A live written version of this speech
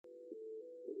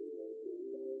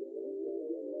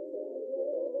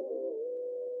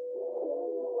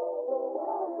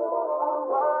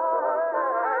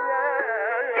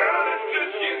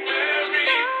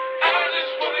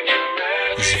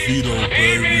Vedo,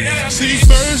 baby. See,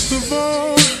 first of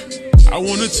all, I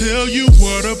wanna tell you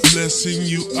what a blessing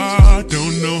you are.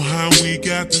 Don't know how we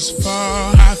got this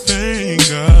far, I thank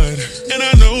God. And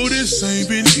I know this ain't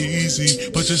been easy,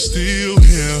 but you're still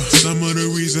here. Some of the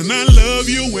reason I love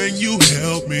you when you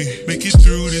help me make it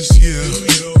through this year.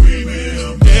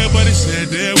 Everybody said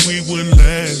that we wouldn't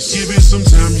last. Give it some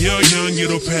time, you're young,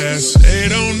 it'll pass. They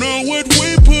don't know what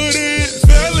we put in.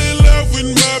 Fell in love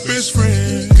with my best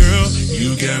friend. Girl,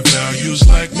 you got values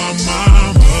like my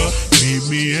mama. Meet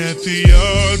me at the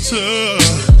altar.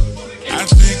 I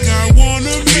think I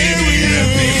wanna marry you at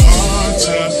the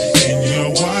altar in your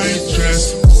white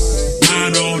dress. I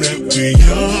know that we're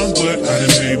young, but I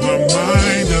done made my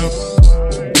mind up.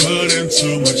 Put in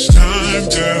too much time,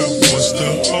 girl. What's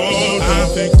the hold? I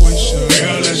think we should.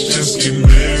 Girl, let's just get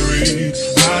married.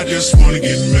 I just wanna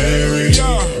get married.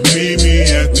 Meet me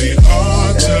at the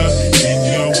altar in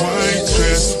your white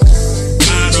dress.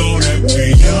 I know that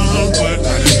we're young, but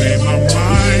I done made my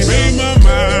mind. Made my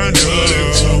mind up. Put in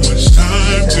too much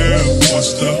time, girl.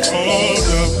 What's the hold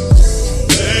up?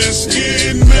 Let's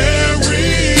get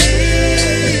married.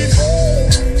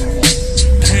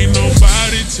 Ain't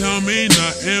nobody tell me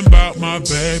nothing about my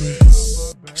baby.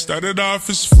 Started off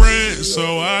as friends,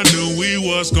 so I knew we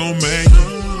was gon' make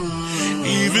it.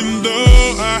 Even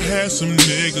though I had some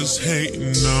niggas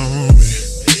hating on me.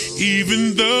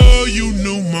 Even though you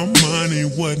knew my money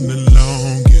wasn't the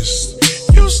longest.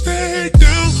 You stayed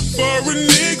down for a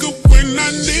nigga when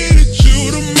I needed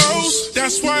you the most.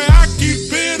 That's why I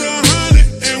keep it 100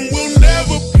 and will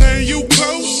never play you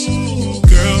close.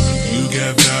 Girl, you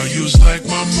got values like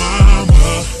my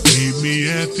mama. Meet me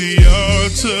at the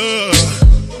altar.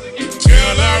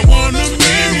 Girl, I wanna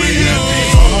marry you at the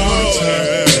altar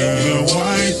in your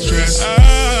white dress. I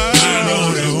know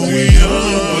that we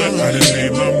young, but I done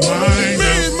made my mind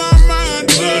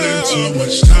up. Put in too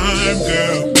much time,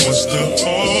 girl. What's the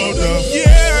hold up?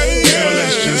 Girl,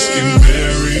 let's just get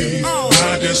married.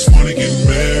 I just wanna get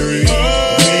married.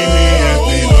 Meet me at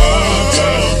the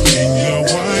altar in your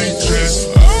white dress.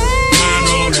 I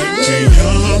know that we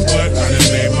young, but I done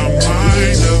made my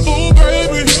mind up.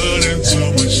 Put in too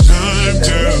much time,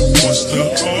 girl. What's the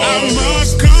hold up? I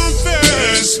must confess.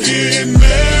 Let's get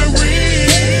married.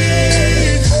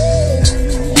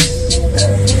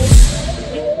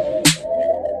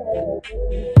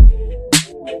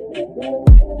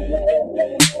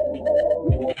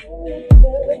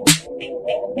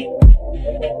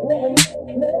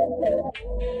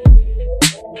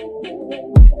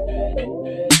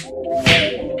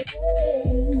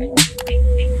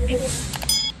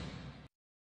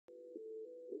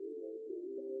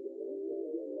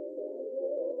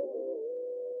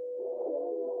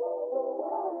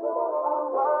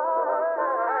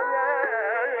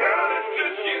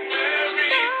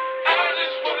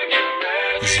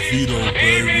 It's Vedo,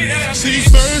 baby. See,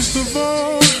 first of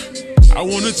all, I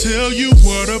wanna tell you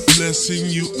what a blessing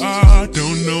you are.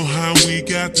 Don't know how we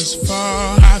got this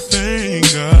far, I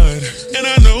thank God. And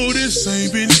I know this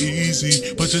ain't been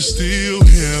easy, but you're still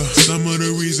here. Some of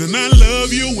the reason I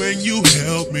love you when you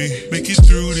help me make it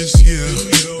through this year.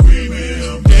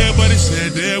 Everybody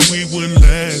said that we wouldn't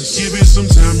last. Give it some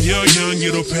time, you're young,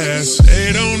 it'll pass.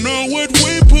 They don't know what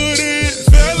we put in.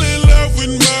 Fell in love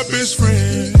with my best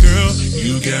friend. Girl,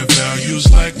 you got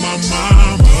values like my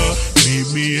mama.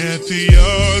 Meet me at the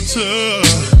altar.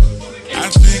 I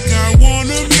think I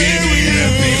wanna marry you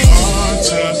at the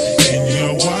altar in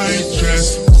your white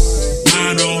dress.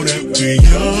 I know that we're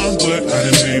young, but I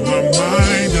done made my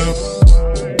mind up.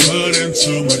 Put in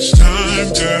too much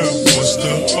time, girl. What's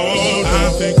the hold? I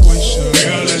think we should.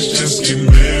 Girl, let's just get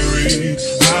married.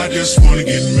 I just wanna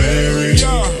get married.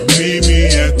 Meet me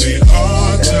at the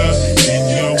altar in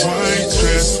your white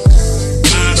dress.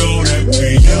 I know that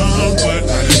we're young, but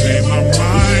I done made my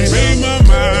mind. Made my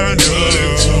mind up. Put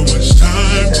in too much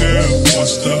time, girl.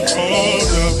 What's the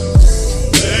hold up?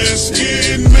 Let's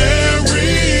get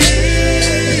married.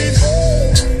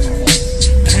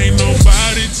 Ain't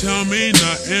nobody tell me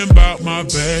nothing about my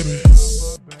baby.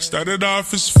 Started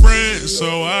off as friends,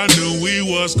 so I knew we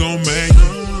was gon' make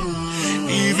it.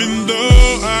 Even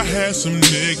though I had some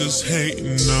niggas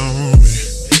hating on me.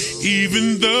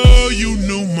 Even though you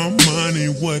knew my money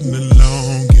wasn't the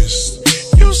longest.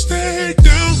 You stayed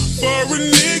down for a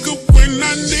nigga when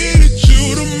I needed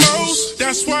you the most.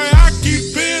 That's why I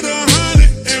keep it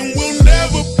 100 and will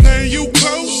never play you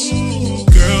close.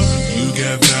 Girl, you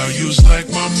got values like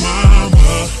my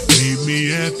mama. Meet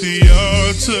me at the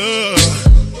altar.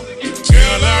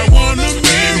 Girl, I wanna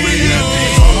marry you at the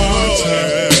altar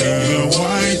in your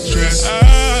white dress. I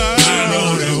know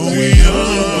that we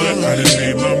young, but I done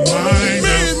made my mind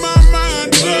up.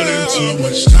 Put too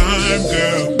much time,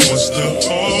 girl. What's the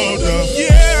hold up?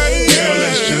 Yeah, girl,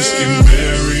 let's just get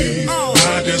married.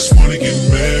 I just wanna get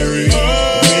married.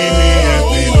 Meet me at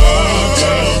the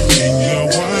altar in your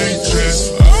white dress.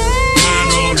 I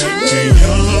know that we're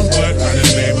young, but I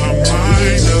done made my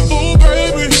mind up. Oh,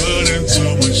 baby, putting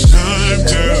too much time,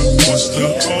 girl. What's the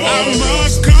hold up? I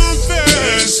must confess,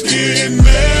 let's get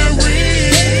married.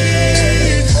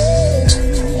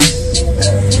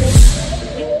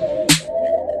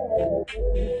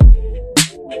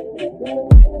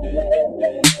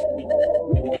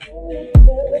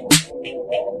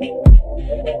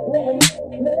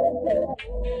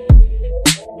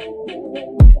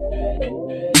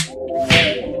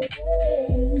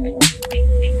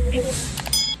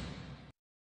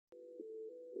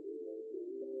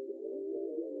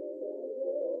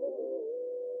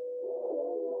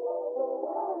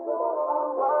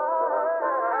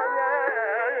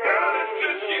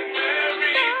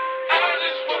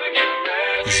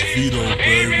 It's Vedo,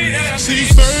 baby. See,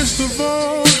 first of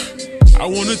all, I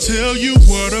wanna tell you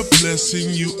what a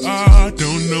blessing you are.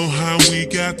 Don't know how we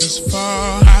got this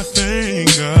far. I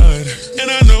thank God. And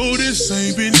I know this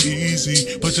ain't been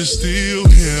easy, but you're still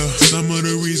here. Some of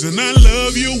the reason I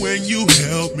love you when you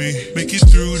help me make it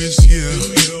through this year.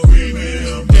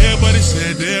 Everybody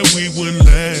said that we wouldn't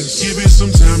last. Give it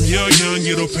some time, you're young,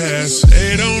 it'll pass.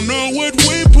 They don't know what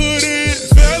we put in.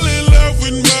 Fell in love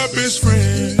with my best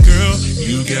friend. Girl,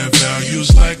 you got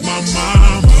values like my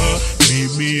mama.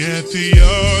 Meet me at the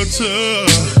altar.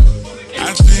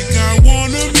 I think I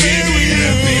wanna meet me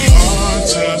at the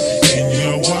altar in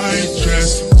your white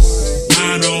dress.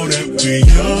 I know that we're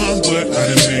young, but I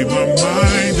done made my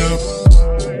mind up.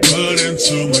 Putting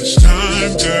too much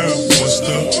time, girl. What's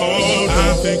the hold up?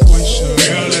 I think we should.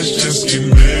 Girl, let's just get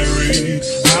married.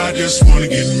 I just wanna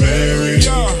get married.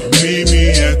 Meet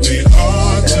me at the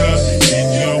altar in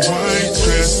your white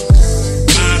dress.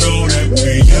 I know that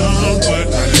we're young,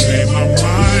 but I done made my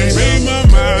mind. Made my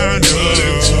mind up.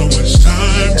 Putting too much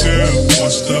time, girl.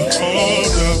 What's the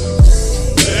hold up?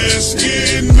 Let's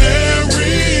get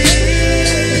married.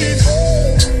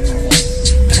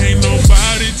 Ain't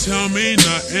nobody tell me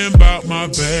nothing about my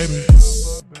baby.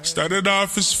 Started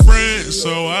off as friends,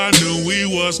 so I knew we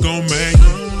was gon' make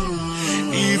it.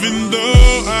 Even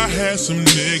though I had some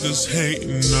niggas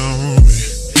hating on me.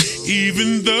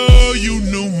 Even though you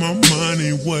knew my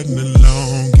money wasn't the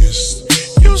longest.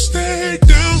 You stayed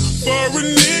down for a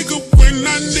nigga when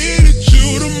I needed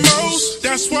you the most.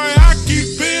 That's why I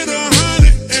keep it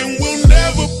 100 and will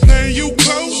never play you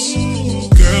close.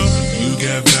 Girl, you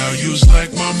got values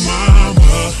like my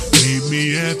mama. Meet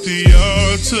me at the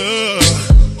altar.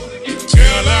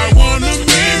 Girl, I wanna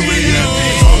marry you at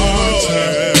the altar.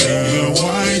 Your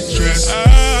white dress. I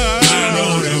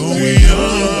know that we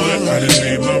young, but I done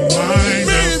made my mind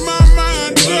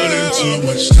up. Putting too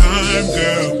much time,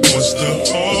 girl. What's the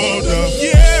hold up?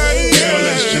 Girl,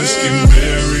 let's just get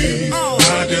married.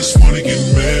 I just wanna get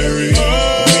married.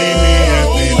 Meet me at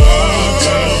the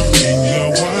altar in your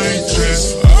white dress.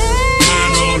 I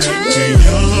know that we're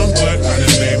young, but I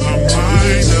done made my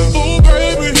mind up.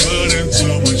 Putting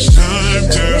too much time,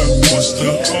 girl. What's the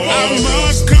hold up? I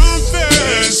must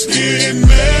confess, let's get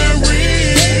married.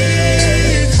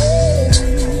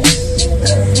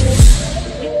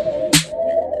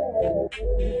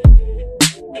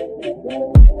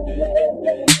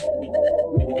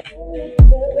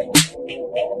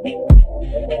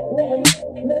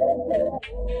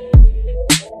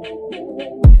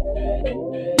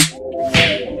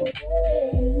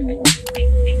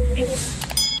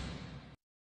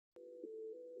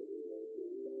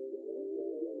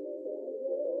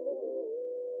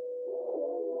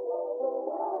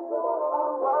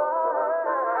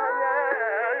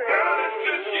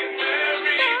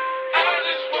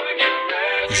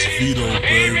 It's Vedo,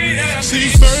 baby. See,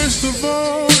 first of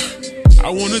all, I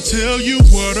wanna tell you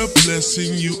what a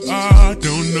blessing you are.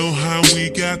 Don't know how we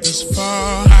got this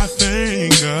far. I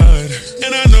thank God.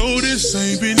 And I know this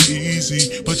ain't been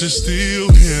easy, but you're still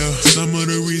here. Some of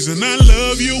the reason I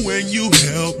love you when you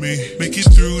help me make it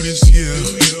through this year.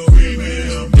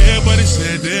 Everybody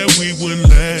said that we wouldn't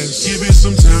last. Give it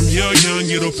some time, you're young,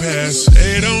 it'll pass.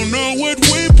 They don't know what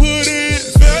we put in.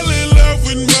 Fell in love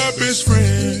with my best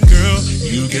friend. Girl,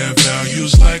 you got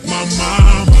values like my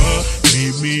mama.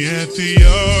 Meet me at the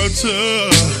altar.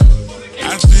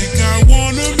 I think I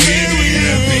wanna meet me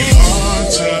at the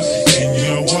altar in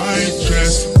your white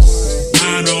dress.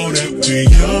 I know that we're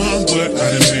young, but I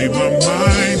done made my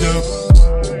mind up.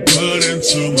 Putting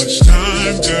too much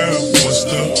time, girl. What's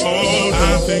the hold up?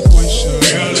 I think we should.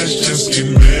 Girl, let's just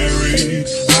get married.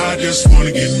 I just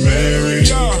wanna get married.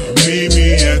 Meet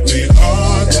me at the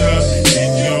altar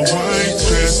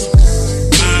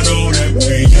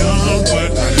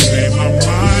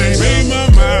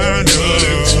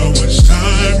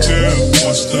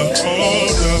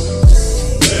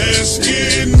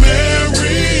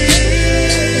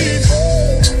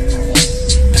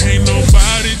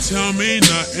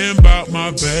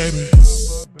my baby.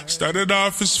 Started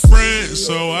off as friends,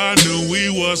 so I knew we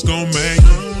was gon' make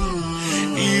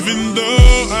it. Even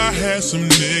though I had some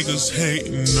niggas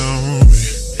hating on me.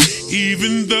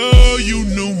 Even though you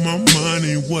knew my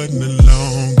money wasn't the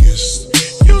longest.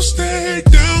 You stayed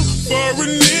down for a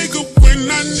nigga when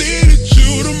I needed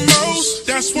you the most.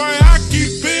 That's why I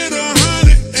keep it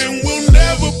 100 and will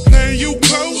never play you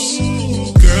close.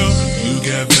 Girl, you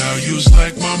got values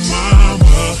like my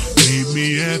mama. Meet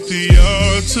me at the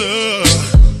altar.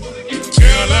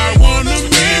 Girl, I wanna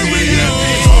marry you at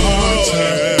the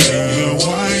altar. In your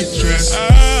white dress. I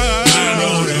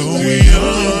know that we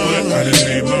young, but I done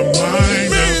made my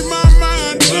mind up.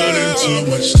 Put in too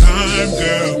much time,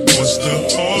 girl. What's the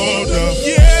hold up?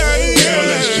 Girl,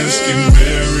 let's just get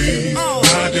married.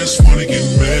 I just wanna get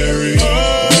married.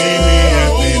 Meet me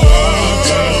at the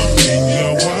altar. In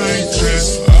your white dress.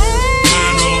 I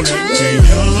know that we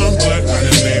young, but I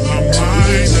done made my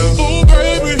mind up.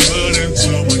 Put in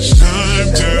too much time,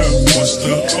 girl. What's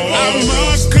the hold up? I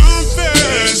must confess,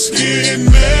 let's get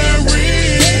married.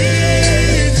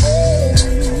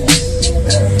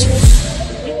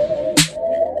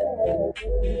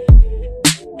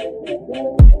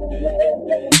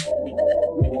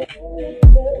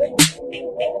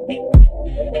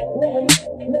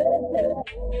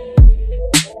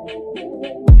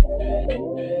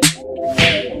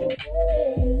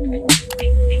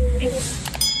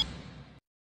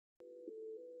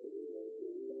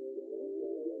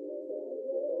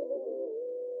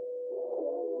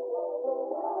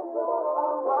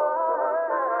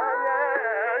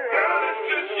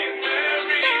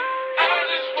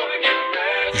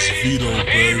 It's Vedo,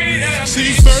 baby.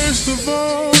 See, first of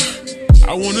all,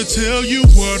 I wanna tell you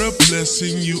what a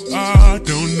blessing you are.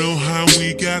 Don't know how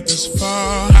we got this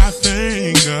far. I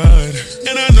thank God.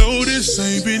 And I know this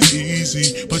ain't been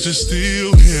easy, but you're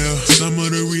still here. Some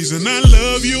of the reason I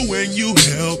love you when you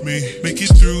help me make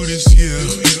it through this year.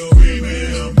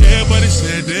 Everybody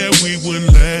said that we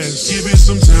wouldn't last. Give it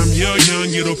some time, you're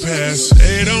young, it'll pass.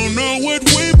 They don't know what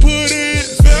we put in.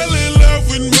 Fell in love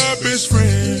with my best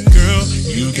friend. Girl,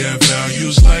 you got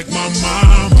values like my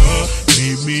mama.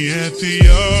 Meet me at the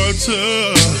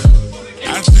altar.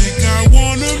 I think I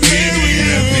wanna meet me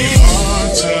at the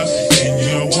altar. In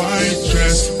your white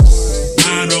dress.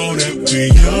 I know that we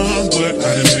young, but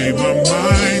I done made my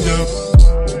mind up.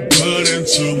 Put in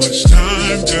too much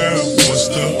time, girl. What's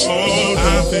the hold up?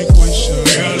 I think we should.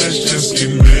 Girl, let's just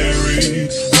get married.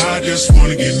 I just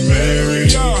wanna get married.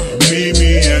 Meet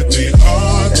me at the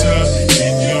altar.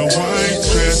 In your white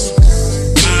dress.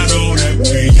 I know that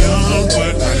we young,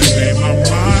 but I done made my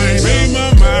mind up. Made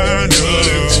my mind up. Put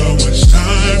in too much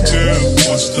time, girl.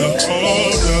 What's the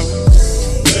hold up?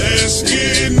 Let's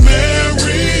get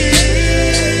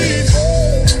married.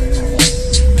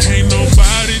 Ain't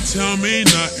nobody tell me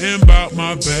nothing about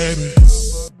my baby.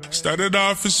 Started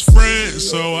off as friends,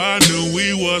 so I knew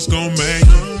we was gon' make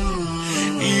it.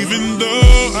 Even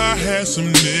though I had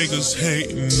some niggas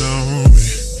hating on me.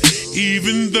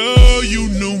 Even though you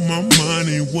knew my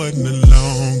money wasn't the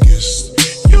longest.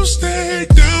 You stayed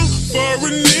down for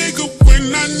a nigga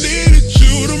when I needed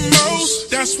you the most.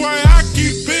 That's why I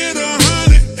keep it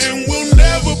 100 and will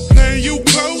never play you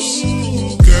close.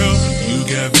 Girl, you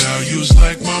got values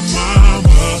like my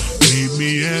mama. Meet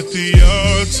me at the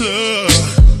altar.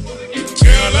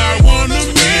 Girl, I wanna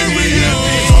marry you at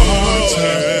the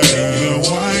altar. In your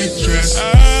white dress. I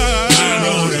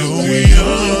know that we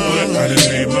young, but I done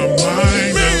made my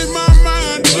mind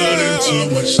up. Put in too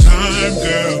much time,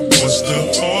 girl. What's the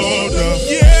hold up?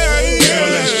 Girl,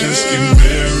 let's just get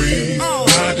married.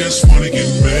 I just wanna get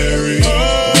married.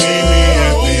 Meet me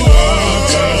at the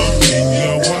altar. In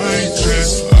your white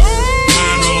dress. I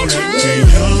know that we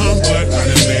young, but I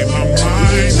done made my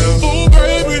mind up.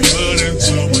 Put in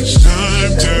too much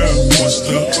time, girl. What's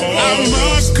the hold up? I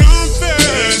must confess,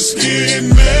 let's get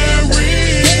married.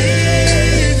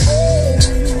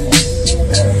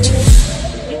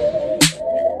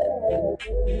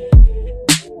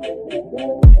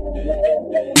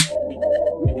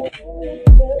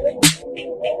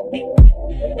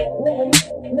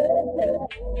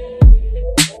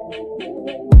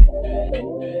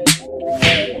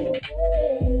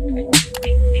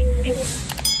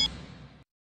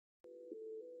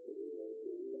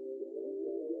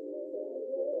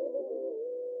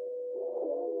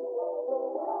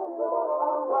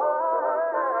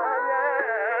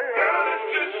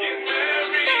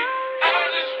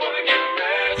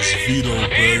 It's Vedo,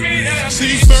 baby.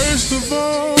 See, first of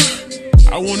all,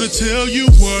 I wanna tell you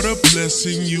what a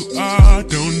blessing you are.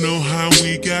 Don't know how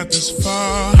we got this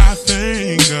far. I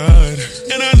thank God.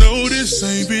 And I know this this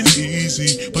ain't been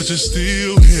easy, but you're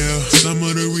still here. Some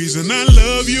of the reason I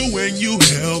love you when you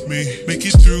help me make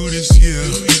it through this year.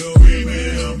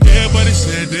 Everybody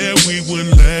said that we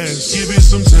wouldn't last. Give it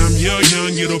some time, you're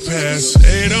young, it'll pass.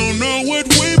 They don't know what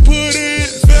we put in.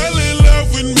 Fell in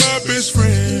love with my best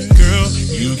friend. Girl,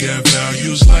 you got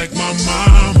values like my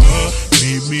mama.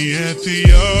 Meet me at the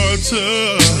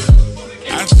altar.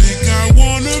 I think I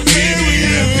wanna marry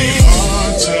you at the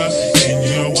altar in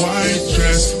your white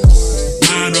dress.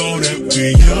 I know that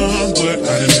we're young, but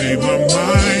I done made my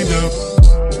mind up.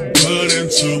 Put in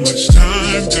too much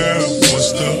time, girl.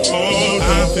 What's the hold up?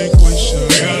 I think we should.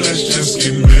 Girl, let's just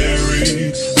get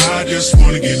married. I just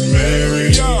wanna get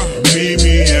married. Meet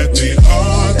me at the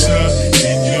altar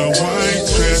in your white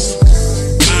dress.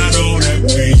 I know that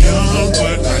we're young,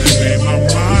 but I done made my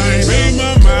mind. Made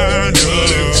my mind up. Put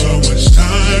in too much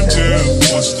time, girl.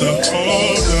 What's the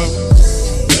hold up?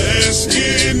 Let's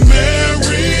get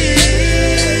married.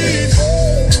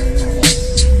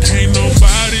 Ain't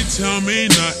nobody tell me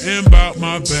nothing about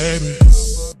my baby.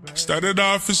 Started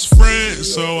off as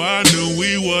friends, so I knew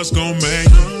we was gon'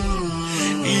 make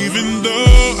it. Even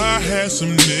though I had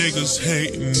some niggas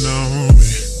hating on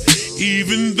me.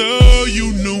 Even though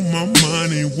you knew my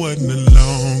money wasn't the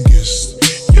longest.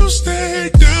 You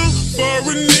stayed down for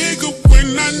a nigga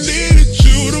when I needed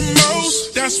you the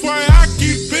most. That's why I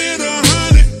keep it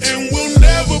 100 and will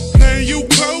never play you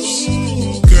close.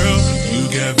 Girl, you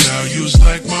got values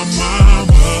like my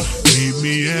mama. Meet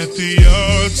me at the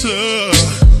altar.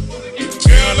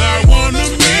 Girl, I wanna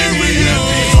marry you at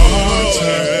the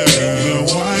altar in your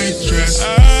white dress. I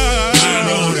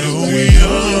know that we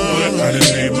young, but I done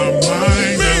made my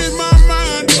mind up.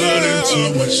 Put in too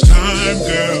much time,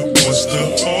 girl. What's the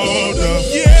hold up?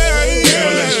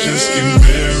 Girl, let's just get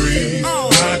married.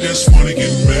 I just wanna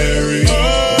get married.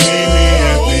 Meet me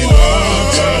at the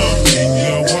altar in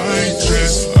your white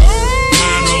dress.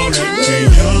 I know that we're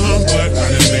young, but I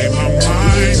done made my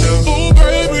mind up.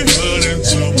 Put in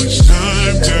too much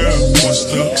time, girl. What's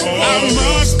the hold up? I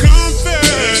must confess.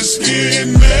 Let's get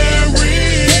married.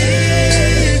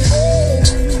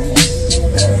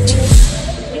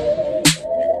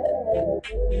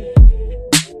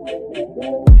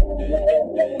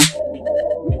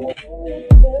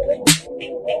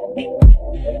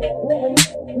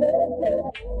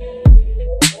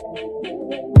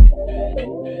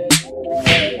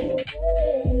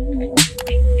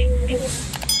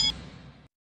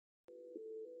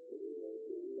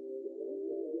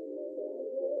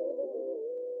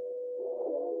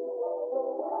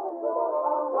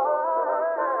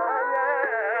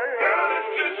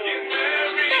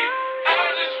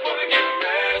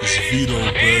 It's Vedo,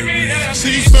 baby.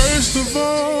 See, first of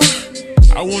all,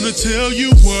 I wanna tell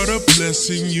you what a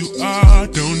blessing you are.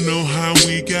 Don't know how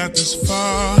we got this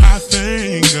far. I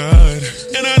thank God.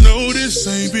 And I know this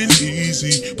ain't been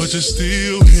easy, but you're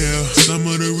still here. Some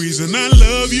of the reason I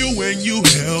love you when you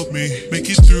help me make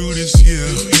it through this year.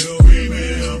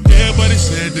 Everybody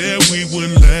said that we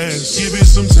wouldn't last. Give it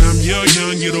some time, you're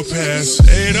young, it'll pass.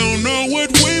 They don't know what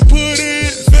we put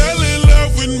in. Fell in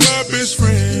love with my best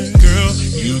friend. Girl,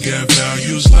 you got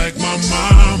values like my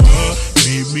mama.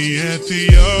 Meet me at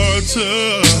the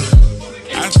altar.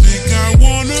 I think I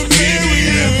wanna marry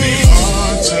you at the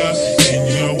altar in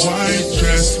your white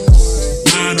dress.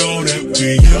 I know that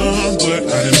we're young, but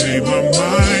I done made my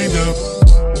mind up.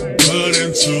 Put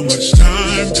in too much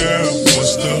time, girl.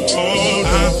 What's the hold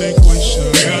up? I think we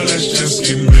should. Girl, let's just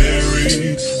get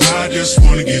married. I just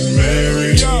wanna get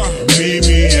married. Meet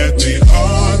me at the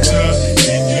altar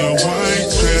in your white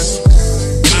dress.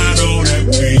 I know that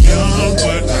we're young,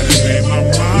 but I done made my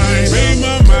mind. Made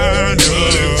my mind up.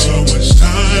 Put in too much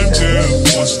time, girl.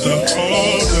 What's the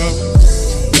hold up?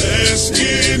 Let's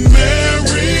get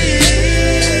married.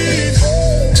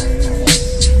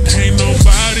 Ain't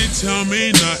nobody tell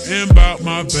me nothing about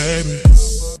my baby.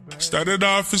 Started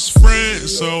off as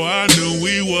friends, so I knew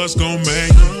we was gon'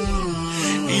 make it.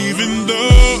 Even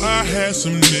though I had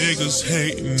some niggas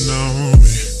hating on me.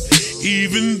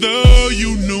 Even though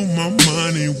you knew my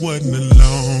money wasn't the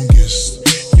longest.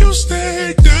 You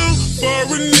stayed down for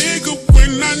a nigga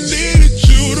when I needed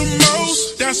you the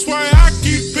most. That's why I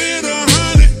keep it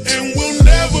 100 and will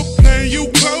never play you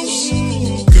close.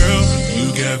 Girl,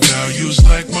 you got values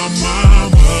like my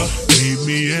mama. Meet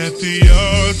me at the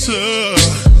altar.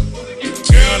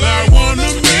 Girl, I wanna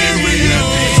marry you at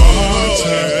the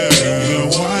altar in your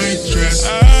white dress.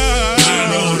 I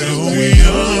know that we're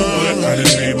young, but I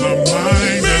done made my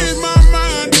mind up.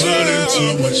 Put in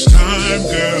too much time,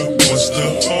 girl. What's the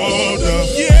hold up?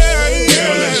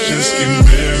 Girl, let's just get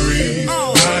married.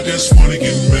 I just wanna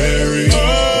get married.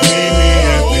 Meet me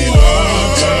at the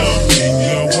altar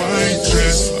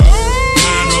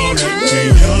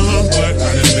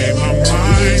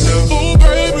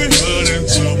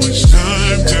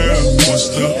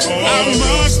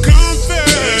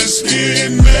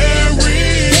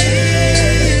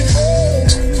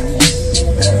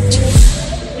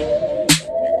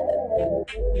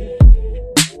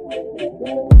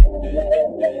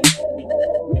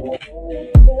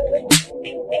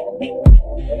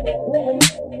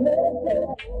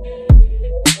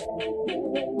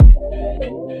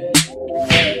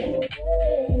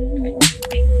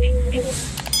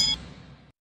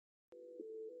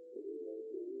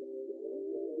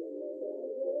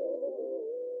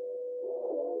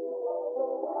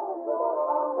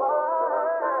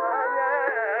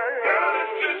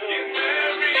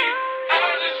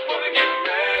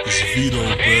Vedo,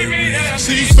 baby.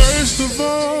 See, first of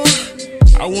all,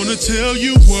 I wanna tell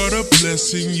you what a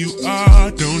blessing you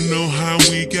are. Don't know how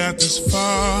we got this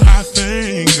far. I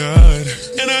thank God.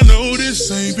 And I know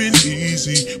this ain't been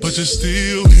easy, but you're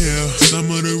still here.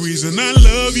 Some of the reason I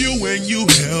love you when you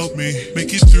help me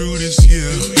make it through this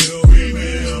year.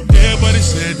 Everybody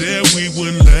said that we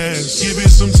wouldn't last. Give it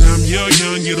some time, you're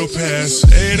young, it'll pass.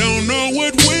 They don't know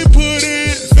what we put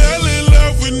in. Fell in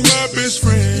love with my best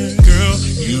friend. Girl,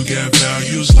 you got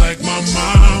values like my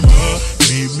mama.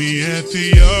 Meet me at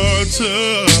the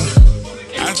altar.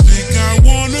 I think I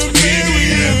wanna meet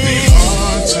me at the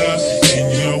altar in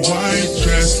your white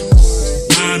dress.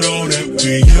 I know that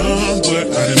we're young, but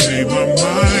I done made my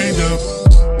mind up.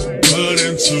 Put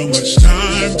in too much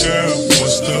time, girl.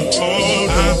 What's the hold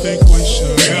up? I think we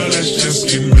should. Girl, let's just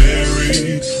get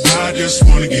married. I just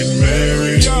wanna get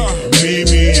married. Meet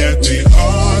me at the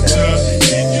altar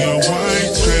in your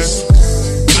white dress.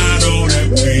 I know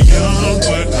that we're young,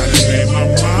 but I done made my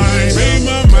mind. Made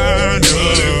my mind up.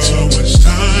 Put in too much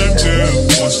time, girl.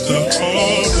 What's the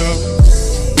hold up?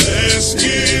 Let's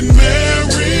get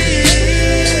married.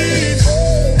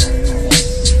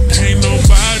 Ain't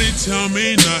nobody tell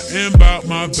me nothing about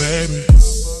my baby.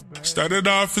 Started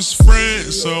off as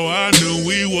friends, so I knew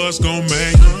we was gon'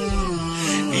 make it.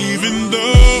 Even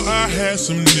though I had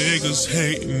some niggas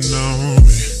hating on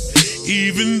me.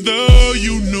 Even though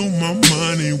you knew my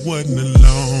money wasn't the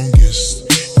longest.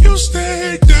 You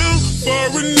stayed down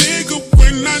for a nigga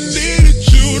when I needed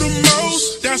you the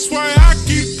most. That's why I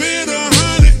keep it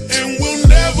 100 and will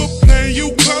never play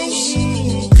you close.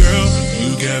 Girl,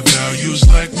 you got values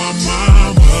like my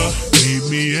mama. Meet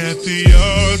me at the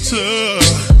altar.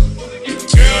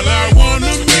 Girl, I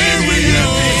wanna marry you at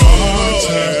the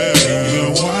altar in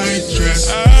your white dress.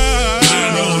 I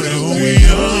know that we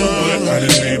young, but I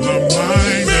done made my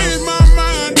mind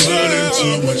up. Put in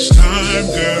too much time,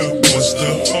 girl. What's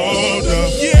the hold up?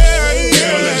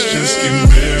 Girl, let's just get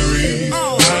married.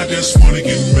 I just wanna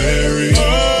get married.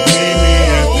 Meet me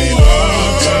at the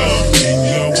altar in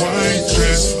your white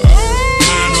dress. I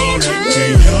know that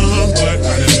we're young, but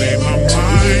I done made my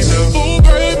mind up.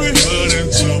 Put in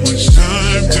too much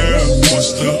time, girl.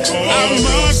 What's the hold up? I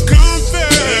must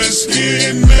confess. Let's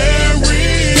get married.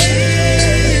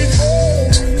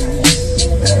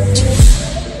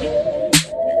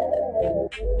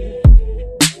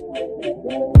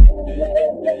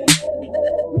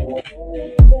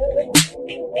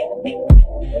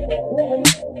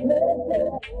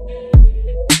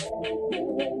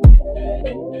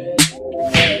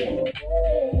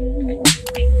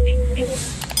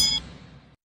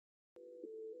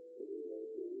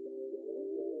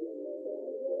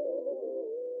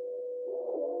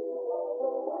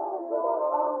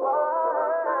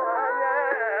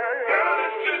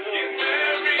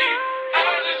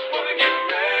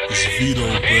 It's Vedo,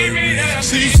 baby.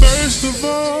 See, first of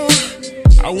all,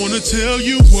 I wanna tell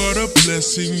you what a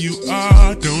blessing you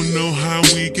are. Don't know how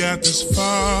we got this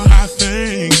far. I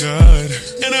thank God.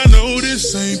 And I know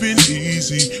this ain't been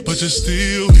easy, but you're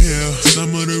still here.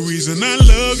 Some of the reason I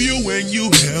love you when you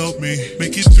help me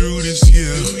make it through this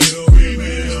year.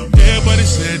 Everybody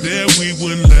said that we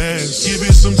wouldn't last. Give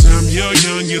it some time, you're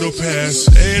young, it'll pass.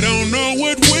 They don't know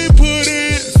what we put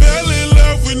in. Fell in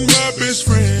love with my best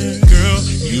friend. Girl,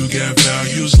 you got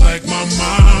values like my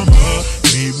mama.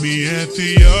 Meet me at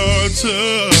the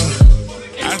altar.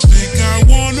 I think I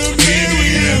wanna meet me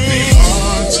at the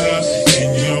altar in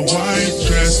your white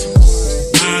dress.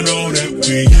 I know that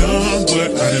we're young, but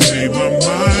I done made my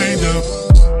mind up.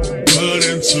 Put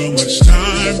in too much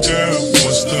time, girl.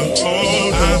 What's the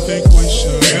hold up? I think we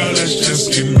should. Girl, let's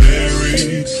just get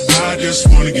married. I just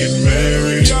wanna get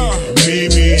married.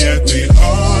 Meet me at the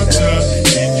altar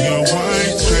in your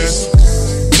white dress.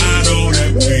 I know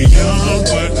that we're young,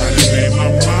 but I done made my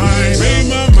mind. Made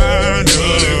my mind up.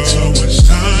 Put in too much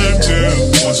time, girl.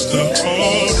 What's the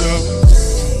hold up?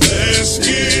 Let's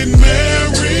get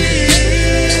married.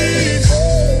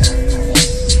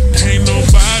 Ain't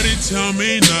nobody tell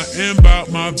me nothing about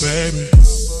my baby.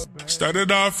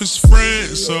 Started off as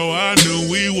friends, so I knew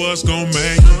we was gon'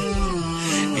 make it.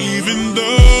 Even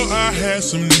though I had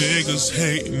some niggas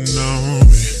hating on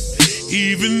me.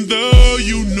 Even though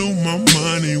you knew my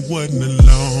money wasn't the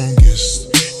longest.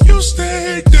 You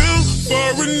stayed down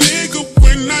for a nigga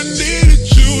when I needed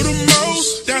you the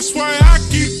most. That's why I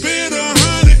keep it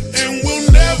 100 and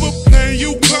will never play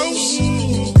you close.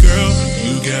 Girl,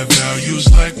 you got values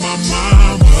like my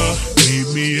mama. Meet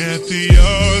me at the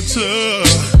altar.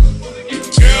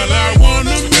 Girl, I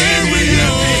wanna marry you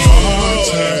at the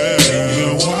altar in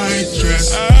your white dress.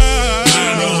 I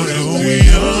know that we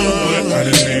young, but I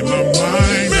done made my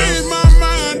mind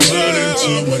up. Put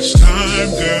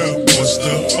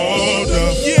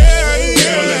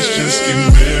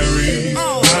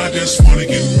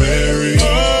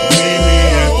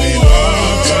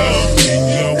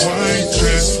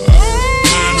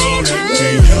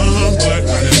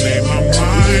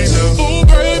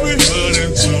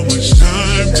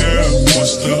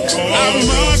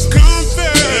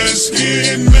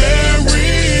get married.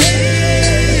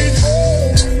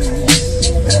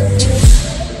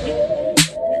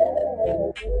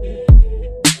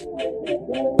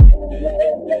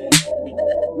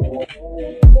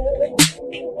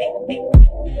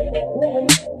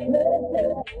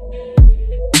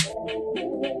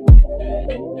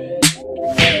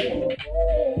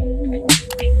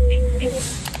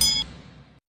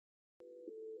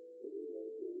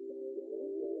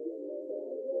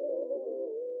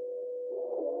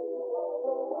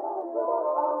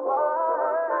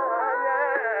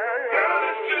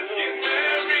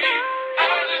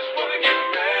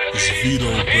 It's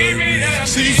Vedo, baby.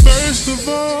 See, first of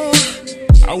all,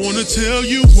 I wanna tell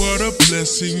you what a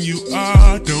blessing you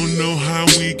are. Don't know how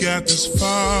we got this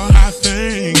far. I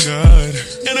thank God.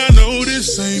 And I know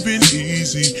this ain't been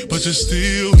easy, but you're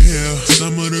still here.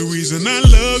 Some of the reason I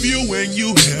love you when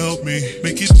you help me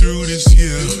make it through this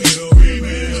year.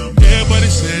 Everybody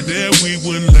said that we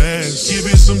wouldn't last. Give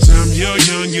it some time, you're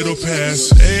young, it'll pass.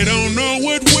 They don't know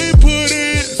what we put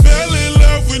in. Fell in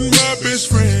love with my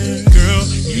best friend. Girl,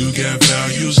 you got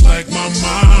values like my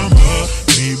mama.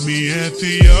 Meet me at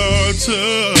the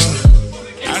altar.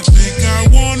 I think I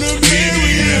wanna meet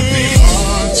me at the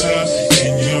altar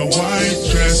in your white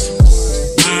dress.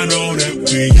 I know that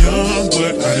we're young,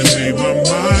 but I done made my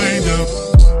mind up.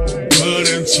 Put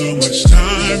in too much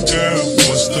time, girl.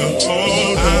 What's the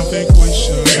hold up? I think we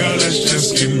should. Girl, let's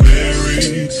just get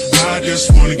married. I just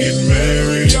wanna get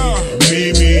married.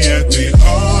 Meet me at the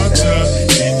altar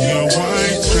in your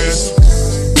white dress.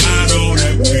 I know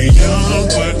that we're young,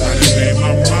 but I done made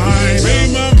my mind up.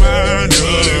 Made my mind up.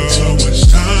 Put in too much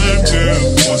time, girl.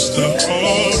 What's the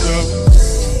hold up?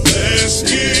 Let's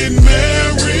get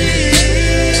married.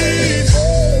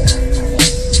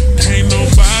 Ain't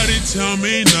nobody tell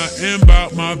me nothing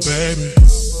about my baby.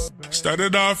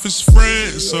 Started off as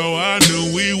friends, so I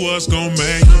knew we was gon'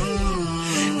 make it.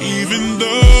 Even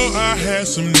though I had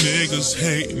some niggas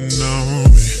hating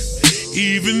on me.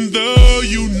 Even though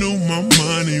you knew my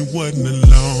money wasn't the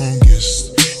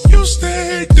longest. You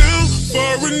stayed down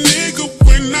for a nigga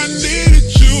when I needed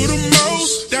you the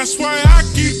most. That's why I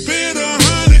keep it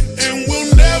 100 and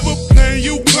will never play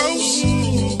you close.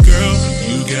 Girl,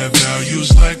 you got values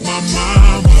like my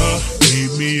mama.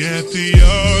 Meet me at the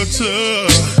altar.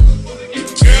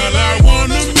 Girl, I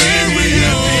wanna marry you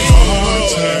at the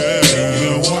altar in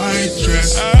your white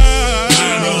dress. I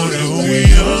know that we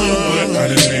young, but I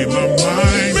done made my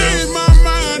mind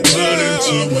up. Put in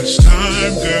too much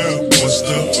time, girl. What's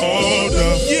the hold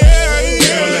up?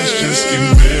 Girl, let's just get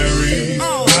married.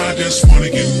 I just wanna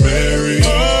get married.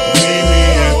 Meet me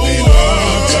at the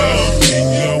altar in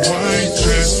your white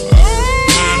dress. I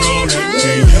know that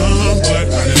we're young, but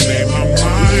I done made my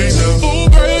mind up. Oh,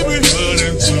 baby, put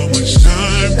in too much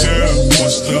time, girl.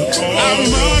 What's the hold up? I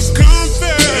must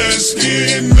confess, let's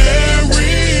get married.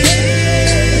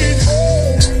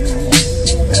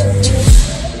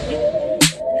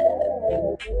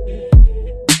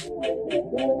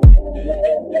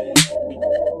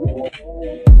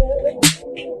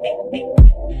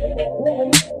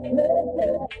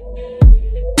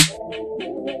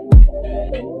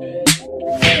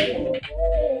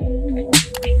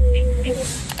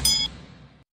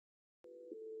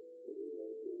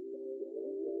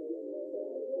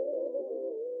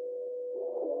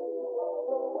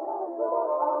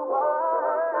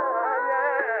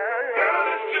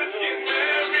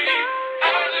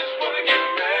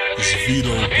 It's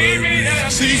Vedo, baby.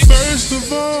 See, first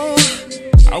of all,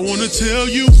 I wanna tell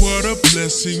you what a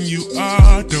blessing you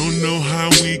are. Don't know how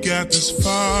we got this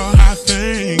far. I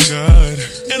thank God.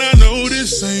 And I know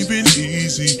this ain't been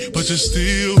easy, but you're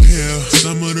still here.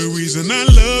 Some of the reason I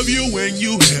love you when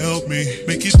you help me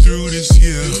make it through this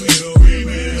year.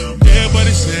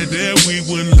 Everybody said that we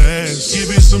wouldn't last. Give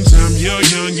it some time, you're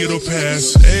young, it'll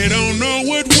pass. They don't know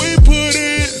what we put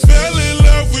in. Fell in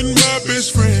love with my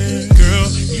best friend. Girl,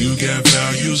 you got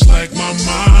values like my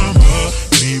mama.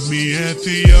 Meet me at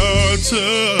the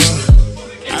altar.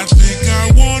 I think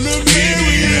I wanna meet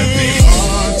me at the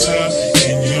altar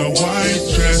in your white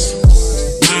dress.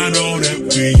 I know that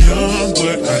we're young,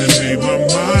 but I done made my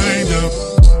mind up.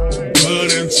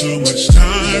 Put in too much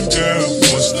time, girl.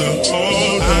 What's the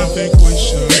hold up? I think we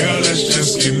should. Girl, let's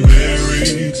just get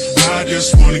married. I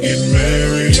just wanna get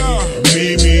married.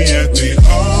 Meet me at the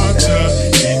altar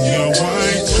in your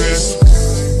white dress.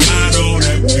 I know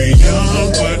that we're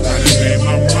young, but I done made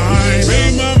my mind.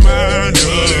 Made my mind up.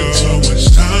 Put in too much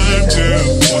time, girl.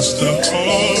 What's the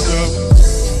hold up?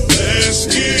 Let's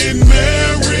get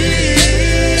married.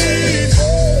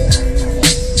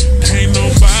 Ain't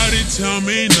nobody tell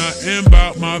me nothing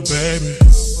about my baby.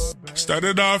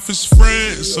 Started off as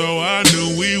friends, so I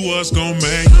knew we was gon'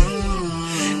 make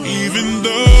it. Even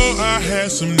though I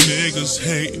had some niggas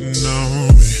hating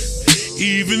on me,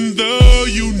 even though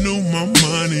you knew my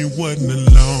money wasn't the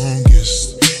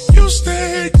longest, you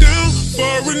stayed down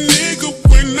for a nigga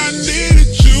when I needed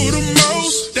you the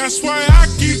most. That's why I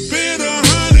keep it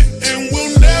 100 and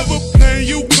will never play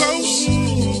you close.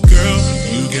 Girl,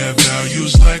 you got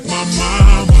values like my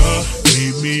mama.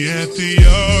 Meet me at the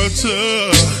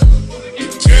altar.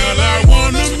 Girl, I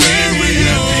wanna marry you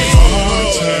at the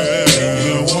altar.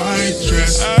 Your white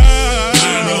dress. I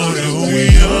know that we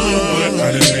young, but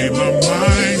I done made my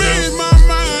mind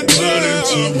up. Put in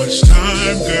too much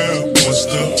time, girl. What's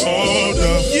the hold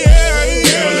up?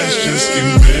 Girl, let's just get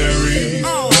married.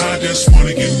 I just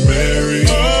wanna get married.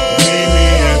 Meet me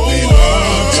at the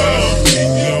altar in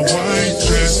your white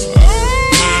dress. I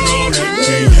know that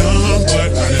we young,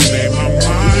 but I done made my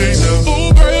mind up.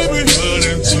 Put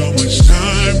in too much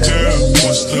time, girl.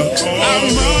 What's the hold up? I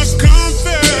must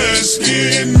confess, let's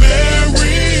get married.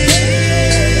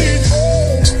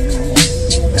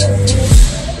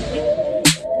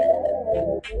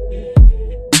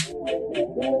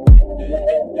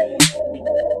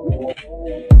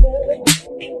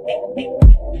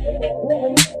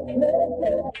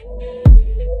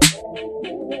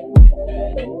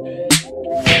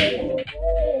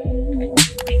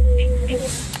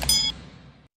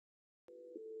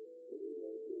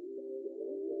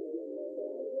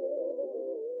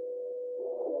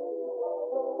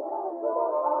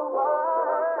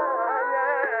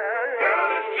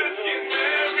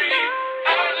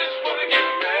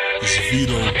 It's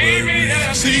Vedo, baby.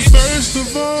 See, first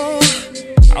of all,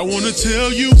 I wanna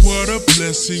tell you what a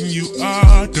blessing you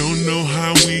are. Don't know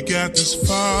how we got this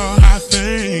far. I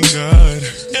thank God.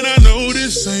 And I know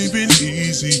this ain't been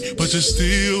easy, but you're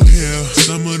still here.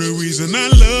 Some of the reason I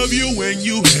love you when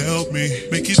you help me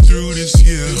make it through this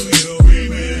year.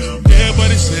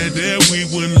 Everybody said that we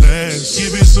wouldn't last.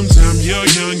 Give it some time, you're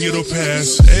young, it'll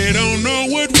pass. They don't know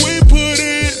what we put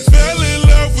in. Fell in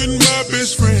love with my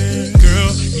best friend.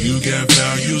 Girl, you got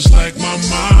values like my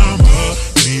mama.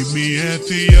 Meet me at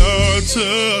the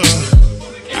altar.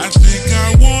 I think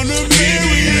I wanna meet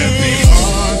you at the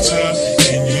altar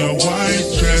in your white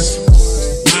dress.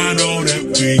 I know that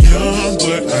we young,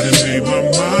 but I done made my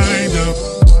mind up.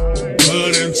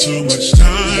 Put in too much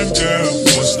time, girl.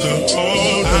 What's the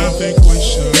hold? I think we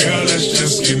should. Girl, let's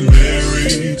just get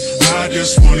married. I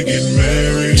just wanna get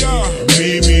married.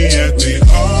 Meet me at the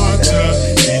altar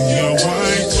in your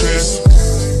white dress.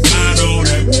 I know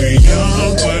that we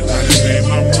young, but I done made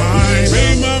my mind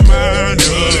up.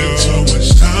 Put in too much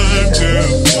time, girl.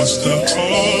 What's the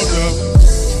hold up?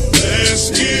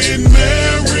 Let's get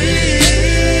married.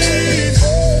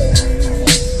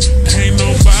 Ain't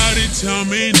nobody tell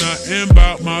me nothing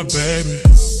about my baby.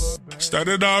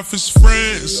 Started off as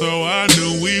friends, so I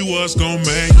knew we was gon'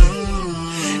 make it.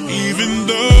 Even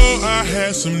though I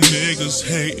had some niggas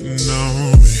hating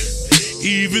on me,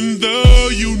 even though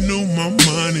you knew my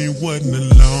money wasn't the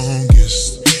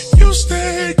longest, you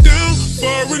stayed down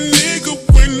for a nigga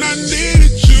when I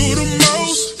needed you the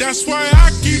most. That's why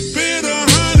I keep it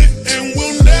 100 and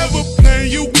will never play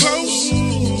you close.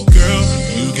 Girl,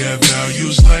 you got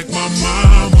values like my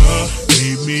mama.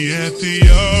 Meet me at the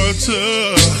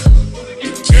altar.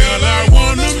 Girl, I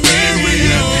wanna marry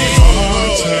you at the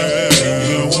altar.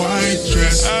 Your white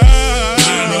dress. I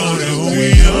know that we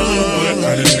young, but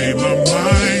I done made my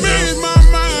mind up.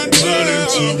 Put in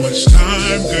too much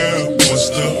time, girl. What's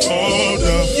the hold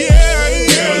up?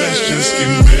 Girl, let's just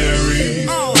get married.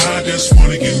 I just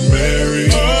wanna get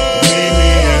married. Meet me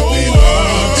at the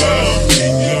altar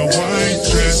in your white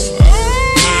dress.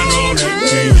 I know that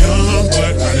we young,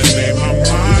 but I done made my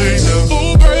mind up.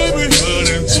 Put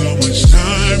in too much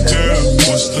time, girl.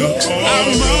 What's the hold? I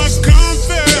must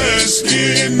confess, let's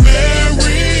get married.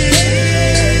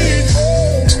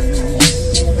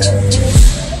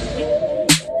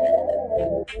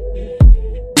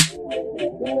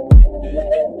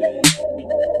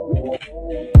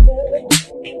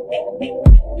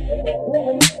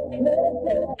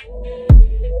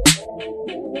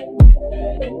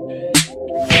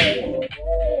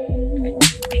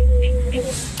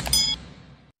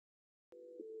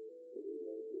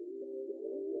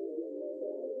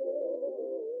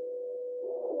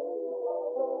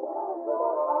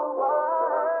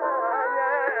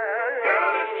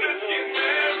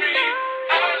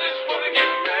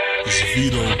 It's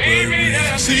Vedo, baby.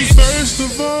 See, first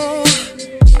of all,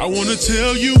 I I wanna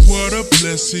tell you what a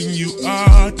blessing you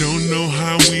are. Don't know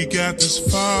how we got this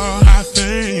far. I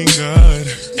thank God.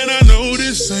 And I know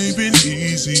this ain't been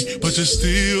easy, but you're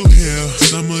still here.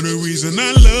 Some of the reason I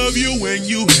love you when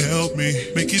you help me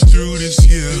make it through this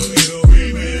year.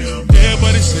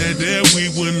 Everybody said that we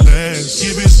wouldn't last.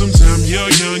 Give it some time, you're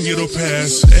young, it'll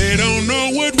pass. They don't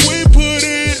know what we put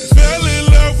in. Fell in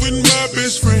love with my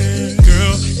best friend.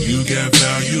 Girl, you got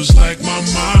values like my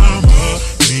mama.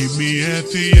 Meet me at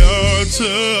the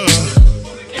altar.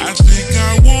 I think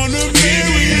I wanna meet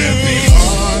you at the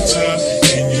altar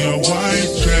in your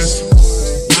white dress.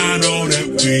 I know that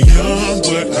we're young,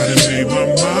 but I done made my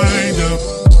mind up.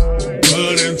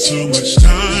 Put in too much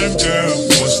time, girl.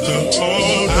 What's the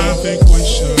hold up? I think we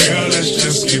should. Girl, let's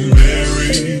just get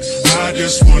married. I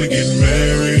just wanna get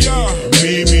married.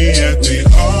 Meet me at the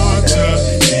altar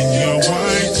in your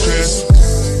white dress.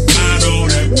 I know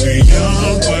that we're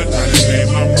young, but I done made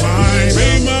my mind.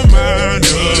 Made my mind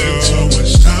up. Put in too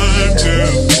much time,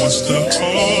 girl. What's the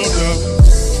hold up?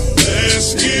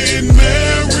 Let's get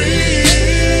married.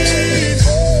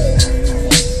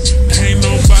 Ain't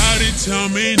nobody tell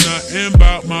me nothing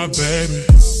about my baby.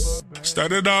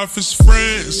 Started off as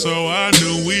friends, so I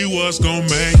knew we was gon'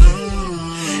 make it.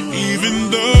 Even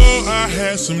though I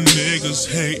had some niggas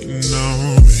hating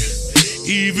on me.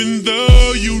 Even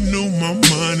though you knew my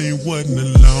money wasn't the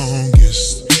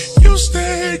longest. You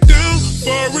stayed down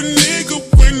for a nigga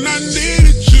when I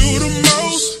needed you the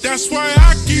most. That's why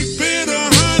I keep it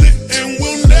 100 and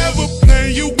will never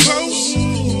play you close.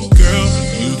 Girl,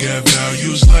 you got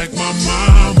values like my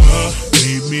mama.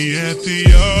 Meet me at the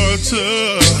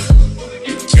altar.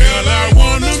 Girl, I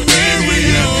wanna marry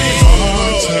you at the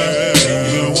altar.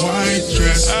 Your white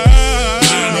dress. I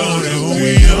know that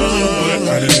we young, but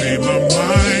I done made my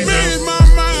mind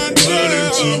up. Put in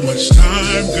too much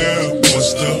time, girl.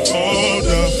 What's the hold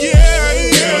up?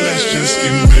 Girl, let's just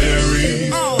get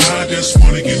married. I just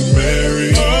wanna get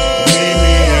married. Meet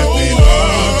me at the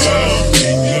altar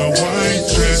in your white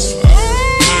dress.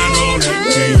 I know that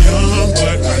we're young,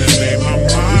 but I done made my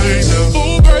mind up.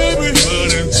 Put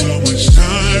in too much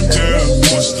time, girl.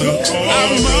 What's the hold up?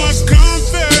 I must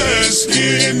confess. Let's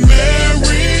get married.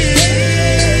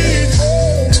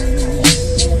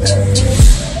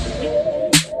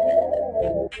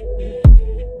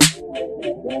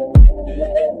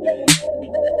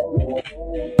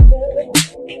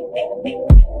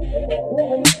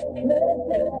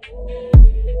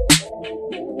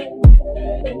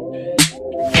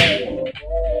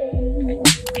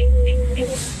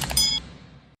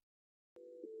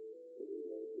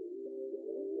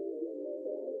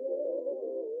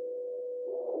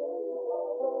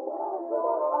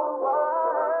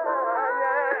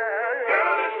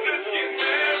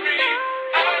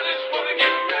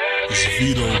 It's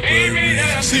Vedo, baby.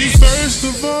 See, first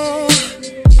of all,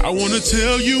 I wanna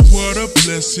tell you what a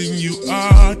blessing you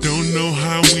are. Don't know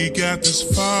how we got this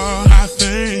far. I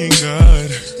thank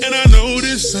God. And I know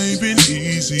this ain't been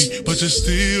easy, but you're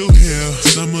still here.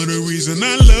 Some of the reason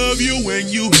I love you when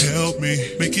you help me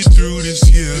make it through this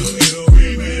year.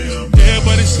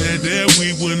 Everybody said that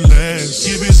we wouldn't last.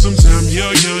 Give it some time,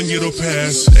 you're young, it'll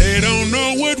pass. They don't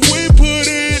know what we put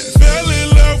in. Fell in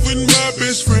love with my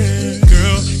best friend.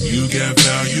 Girl, you got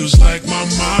values like my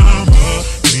mama.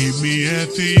 Meet me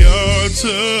at the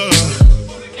altar.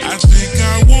 I think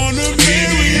I wanna meet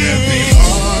you at the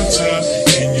altar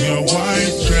in your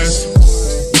white dress.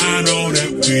 I know that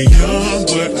we're young,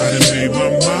 but I done made my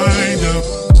mind up.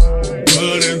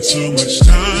 Put in too much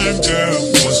time, girl.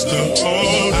 What's the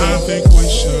hold up? I think we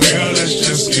should. Girl, let's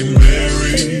just get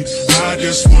married. I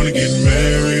just wanna get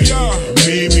married.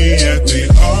 Meet me at the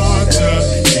altar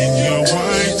in your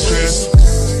white dress.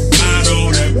 I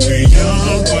know that we're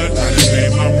young, but I done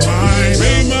made my mind.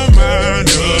 Made my mind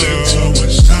up. Put in too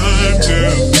much time,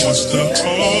 girl. What's the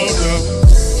hold up?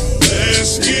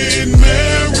 Let's get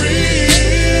married.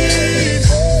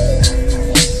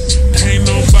 Ain't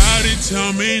nobody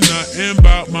tell me nothing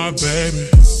about my baby.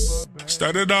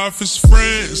 Started off as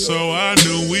friends, so I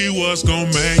knew we was gon'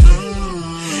 make it.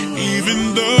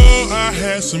 Even though I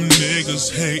had some niggas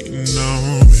hating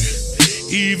on me.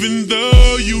 Even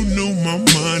though you knew my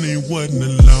money wasn't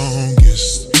the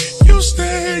longest. You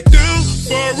stayed down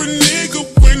for a nigga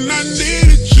when I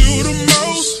needed you the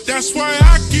most. That's why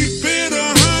I keep it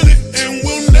 100 and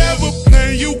will never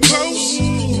play you close.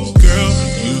 Girl,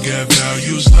 you got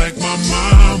values like my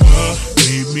mama.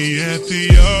 Meet me at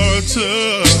the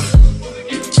altar.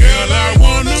 Girl, I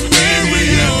wanna marry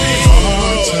you at the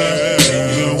altar.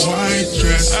 Your white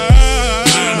dress.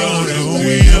 I know that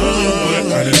we're young, but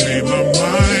I done made my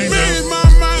mind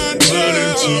up. Put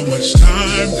in too much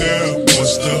time, girl.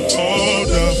 What's the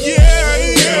hold up?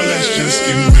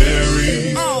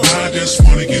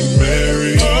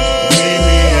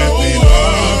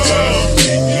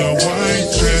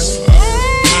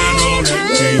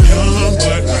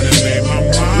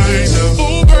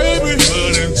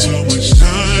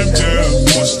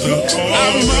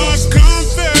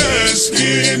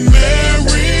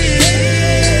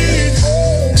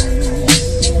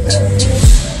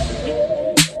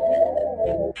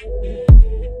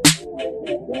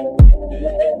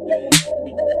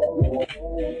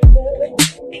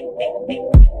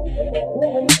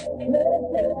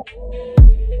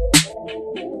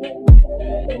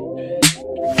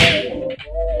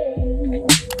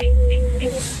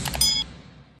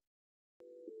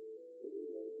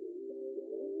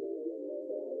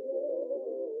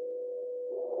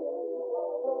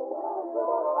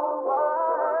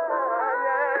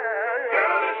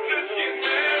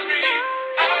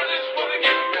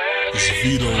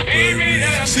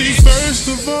 See, first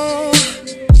of all,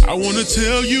 I wanna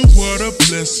tell you what a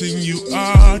blessing you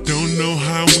are. Don't know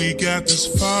how we got this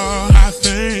far, I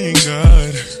thank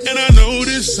God. And I know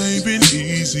this ain't been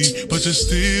easy, but you're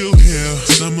still here.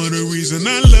 Some of the reason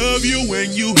I love you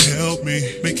when you help me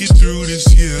make it through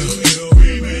this year.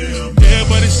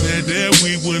 Everybody said that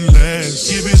we wouldn't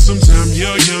last. Give it some time,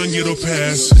 you're young, it'll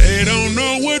pass. They don't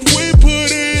know what we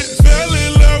put in. Fell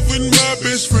in love with my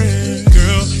best friend.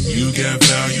 Girl, you got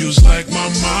values like my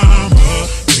mama.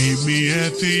 Meet me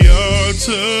at the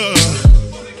altar.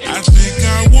 I think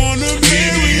I wanna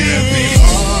meet me at the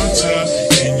altar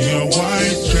in your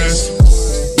white dress.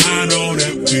 I know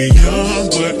that we're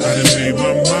young, but I done made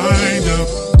my mind up.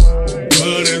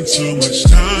 Put in too much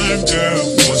time, girl.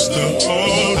 What's the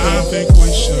hold up? I think we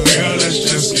should. Girl, let's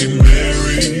just get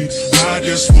married. I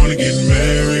just wanna get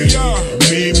married.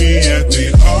 Meet me at the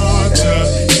altar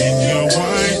in your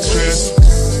white dress.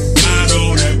 I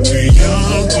know that we're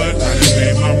young, but I done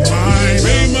made my mind.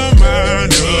 Made my mind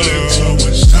up. Put in too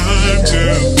much time,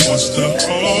 girl. What's the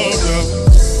hold up?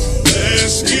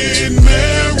 Let's get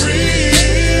married.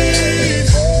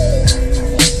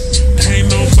 Ain't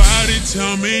nobody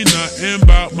tell me nothing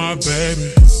about my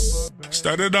baby.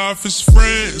 Started off as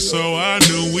friends, so I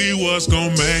knew we was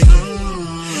gon' make it.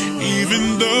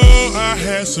 Even though I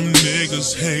had some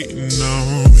niggas hating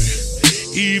on me.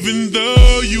 Even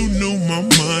though you knew my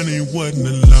money wasn't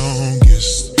the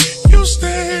longest. You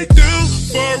stayed down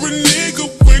for a nigga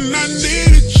when I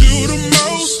needed you the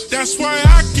most. That's why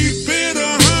I keep it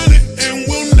 100 and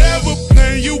will never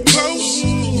play you close.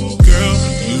 Girl,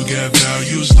 you got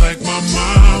values like my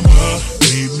mama.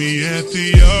 Meet me at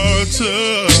the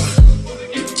altar.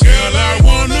 Girl, I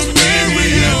wanna marry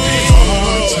you at the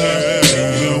altar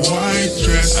in your white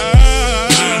dress. I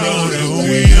know that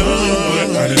we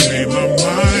young, but I done made my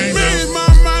mind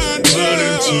up. Put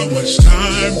in too much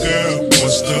time, girl.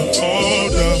 What's the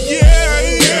hold up?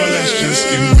 Girl, let's just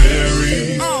get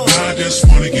married. I just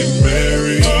wanna get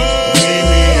married. Meet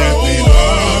me at the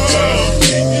altar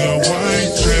in your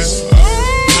white dress. I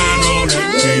know that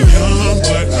we're young,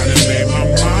 but I done made my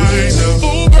mind up.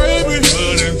 Oh, baby,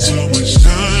 put in too much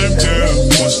time, girl.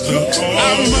 What's the hold up?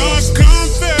 I must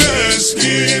confess, let's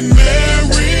get married.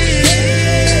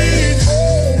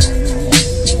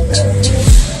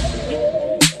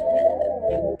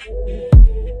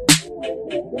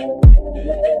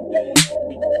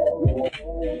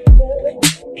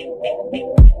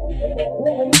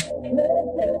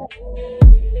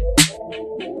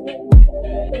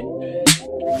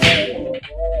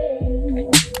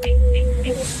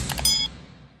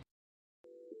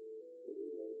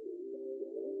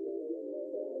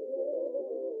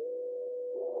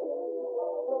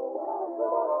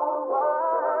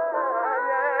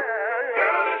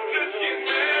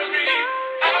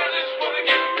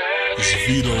 It's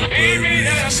Vedo, baby.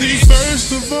 See,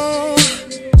 first of all,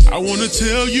 I wanna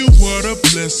tell you what a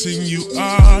blessing you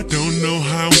are. Don't know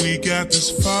how we got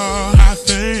this far, I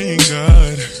thank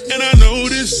God. And I know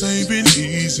this ain't been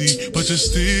easy, but you're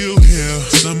still here.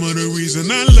 Some of the reason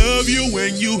I love you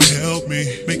when you help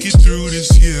me make it through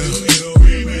this year.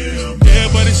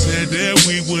 Everybody said that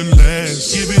we wouldn't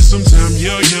last. Give it some time,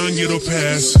 you're young, it'll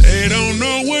pass. They don't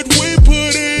know what we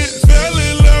put in. Fell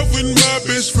in love with my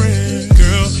best friend.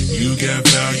 Girl, you got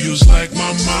values like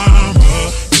my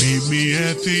mama. Meet me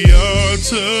at the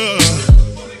altar.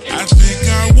 I think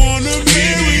I wanna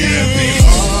meet me at the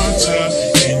altar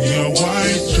in your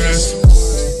white dress.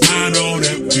 I know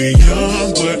that we're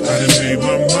young, but I done made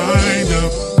my mind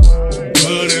up.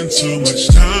 Put in too much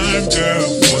time, girl.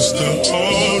 What's the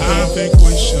hold up? I think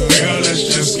we should. Girl, let's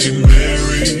just get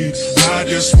married. I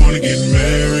just wanna get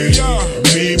married.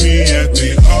 Meet me at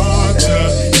the altar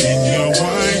in your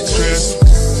white dress.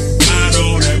 I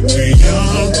know that we're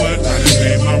young, but I done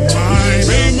made my mind.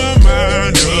 Made my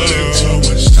mind up. Put in too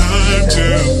much time,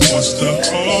 girl. What's the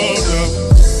hold up?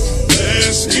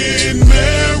 Let's get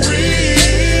married.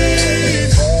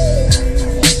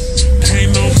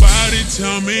 Ain't nobody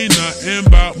tell me nothing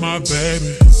about my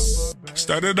baby.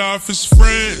 Started off as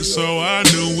friends, so I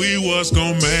knew we was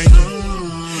gon' make it.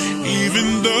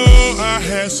 Even though I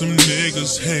had some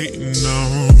niggas hating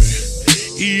on me.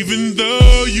 Even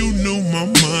though you knew my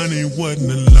money wasn't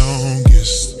the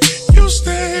longest. You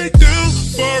stayed down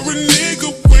for a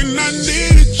nigga when I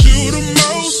needed you the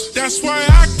most. That's why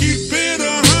I keep it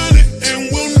 100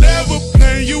 and will never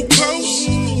play you close.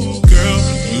 Girl,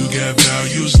 you got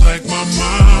values like my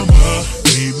mama.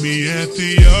 Meet me at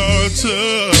the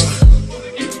altar.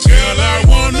 Girl, I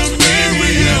wanna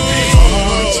marry you at the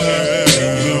altar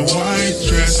in your white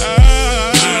dress. I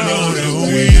know that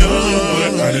we young,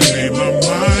 but I done made my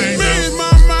mind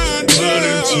up. Put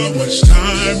in too much time.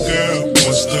 time, girl.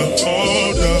 What's the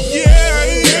hold up?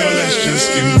 Girl, let's just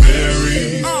get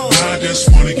married. I just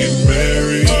wanna get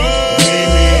married. Meet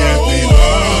me at the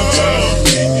altar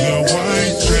in your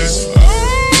white dress.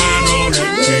 I know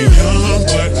that we're young,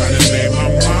 but I done made my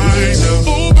mind up.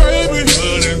 Oh, baby,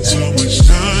 put in too much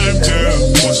time, girl.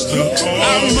 What's the hold up?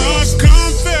 I must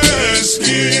confess, let's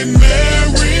get married.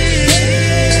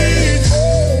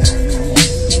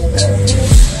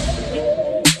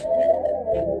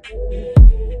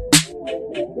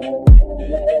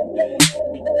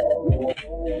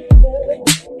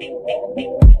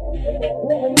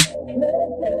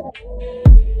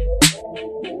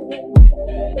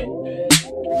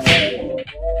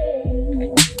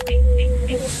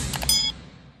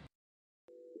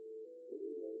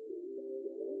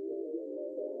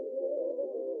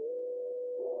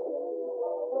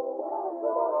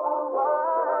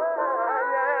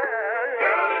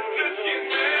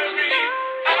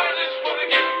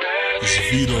 It's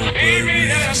Vedo, baby.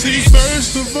 See,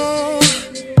 first of all,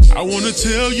 I wanna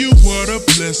tell you what a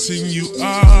blessing you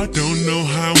are. Don't know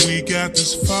how we got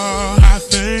this far. I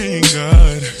thank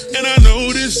God. And I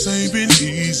know this ain't been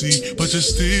easy, but you're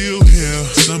still here.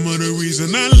 Some of the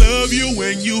reason I love you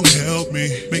when you help me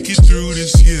make it through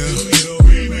this year.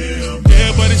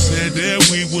 Everybody said that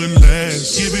we wouldn't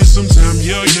last. Give it some time,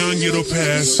 you're young, it'll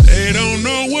pass. They don't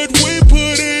know what we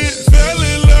put in. Fell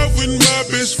in love with my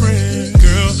best friend.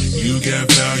 Girl, you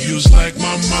got values like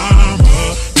my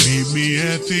mama. Meet me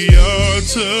at the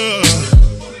altar.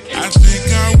 I think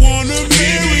I wanna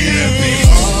meet me at the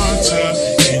altar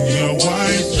in your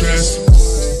white dress.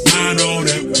 I know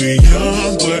that we're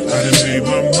young, but I done made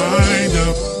my mind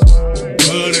up.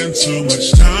 Put in too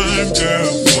much time,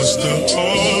 girl. What's the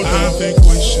hold up? I think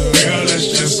we should. Girl, let's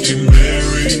just get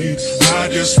married. I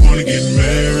just wanna get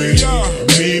married.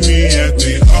 Meet me at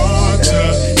the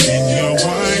altar in your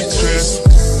white dress.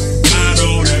 I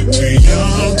know that we're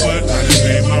young, but I done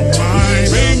made my mind.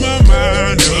 Made my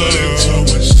mind up. Put in too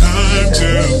much time,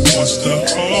 girl. What's the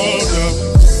hold up?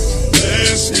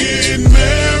 Let's get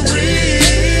married.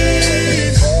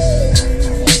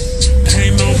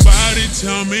 Ain't nobody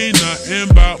tell me nothing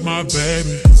about my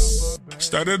baby.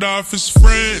 Started off as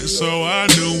friends, so I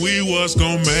knew we was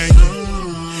gon' make it.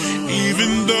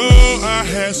 Even though I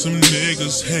had some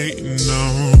niggas hating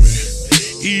on me.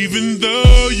 Even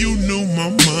though you knew my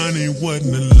money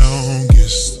wasn't the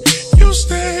longest. You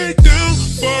stayed down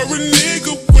for a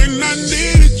nigga when I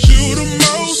needed you the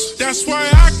most. That's why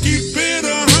I keep it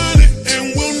 100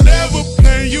 and will never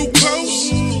play you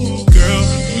close. Girl,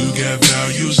 you got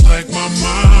values like my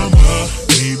mama.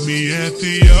 Meet me at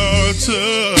the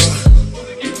altar.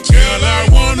 Girl, I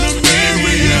wanna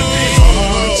marry you at the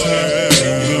altar.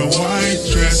 Your white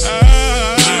dress. I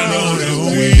know that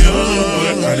we young,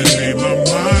 but I done made my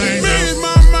mind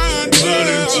up. Put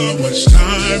in too much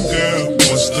time, girl.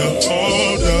 What's the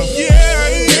hold up?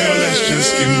 Girl, let's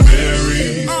just get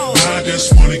married. I just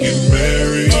wanna get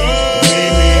married.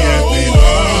 Meet me at the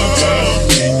altar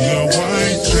in your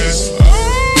white dress.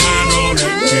 I know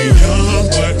that we're young,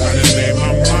 but I done made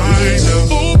my mind up.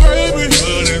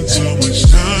 Put in too much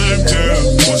time, girl.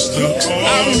 What's the hold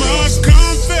up? I must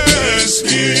confess, let's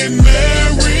get married.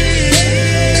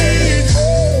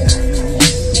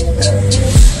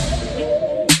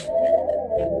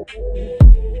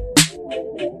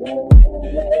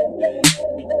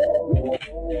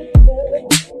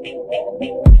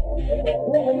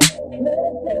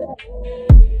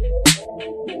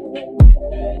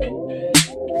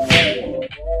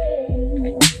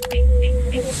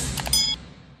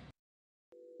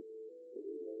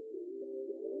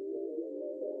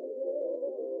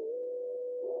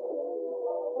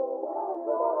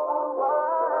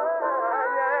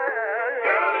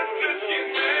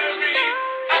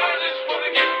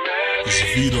 It's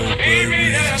Vedo,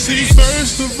 baby. See,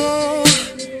 first of all,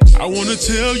 I wanna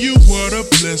tell you what a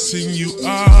blessing you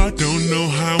are. Don't know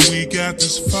how we got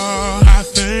this far. I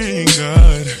thank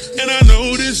God. And I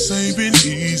know this ain't been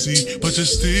easy, but you're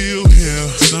still here.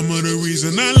 Some of the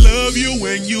reason I love you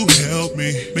when you help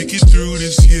me make it through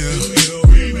this year.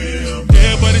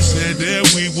 Everybody said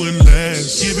that we wouldn't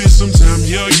last. Give it some time,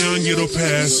 you're young, it'll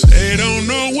pass. They don't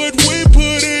know what we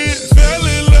put in. Fell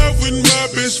in love with my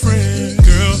best friend.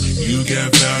 Girl, you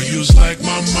got values like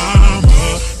my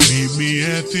mama. Meet me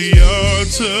at the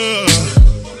altar.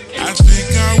 I think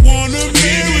I wanna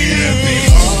meet me at the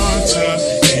altar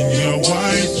in your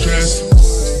white dress.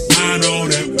 I know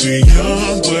that we're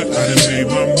young, but I done made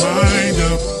my mind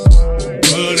up.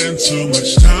 Put in too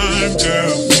much time,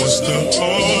 girl. What's the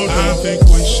hold up? I think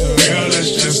we should. Girl,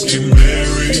 let's just get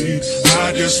married.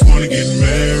 I just wanna get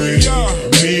married.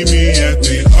 Meet me at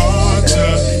the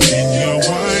altar in your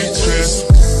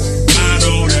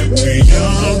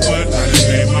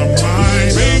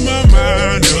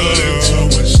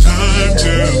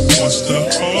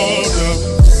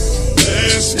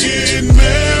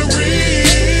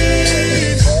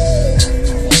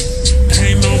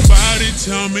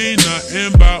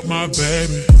nothing about my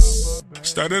baby.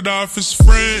 Started off as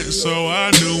friends, so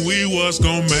I knew we was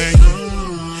gon' make it.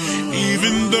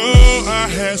 Even though I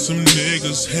had some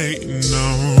niggas hating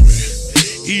on me.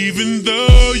 Even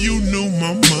though you knew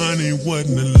my money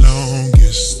wasn't the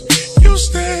longest. You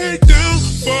stayed down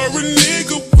for a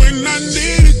nigga when I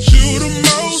needed you the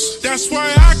most. That's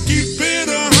why I keep it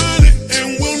 100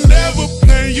 and will never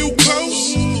play you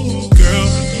close. Girl,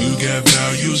 you got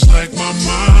values like my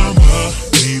mama.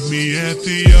 Meet me at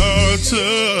the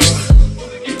altar.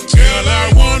 Girl,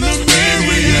 I wanna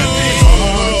marry you at the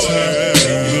altar.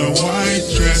 In your white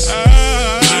dress. I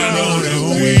know that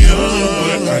we young,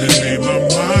 but I done made my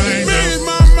mind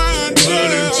up.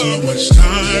 Put in too much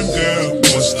time, girl.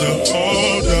 What's the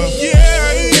hold up?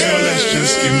 Girl, let's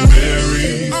just get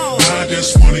married. I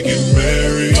just wanna get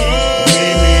married.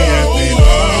 Meet me at the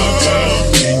altar.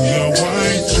 In your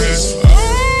white dress.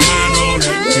 I know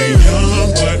that we young,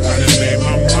 but I done made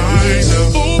my mind up.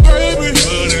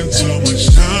 Put in too much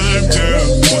time, girl.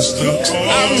 What's the hold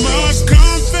up? I must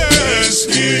confess. Let's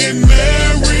get married.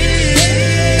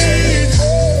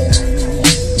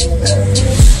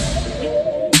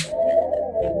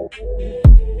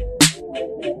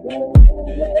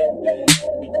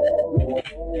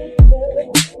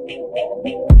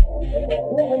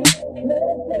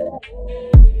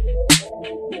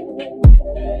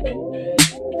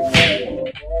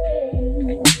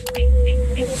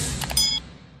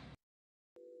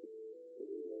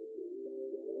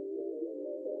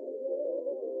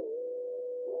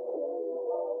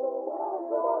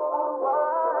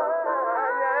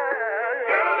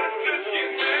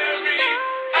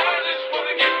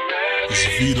 It's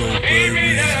Vedo,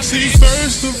 baby. See,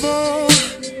 first of all,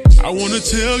 I wanna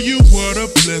tell you what a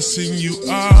blessing you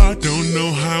are. Don't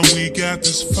know how we got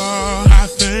this far. I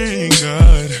thank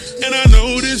God. And I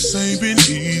know this ain't been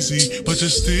easy, but you're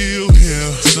still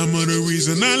here. Some of the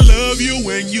reason I love you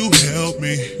when you help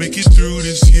me make it through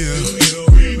this year.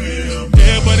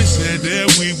 Everybody said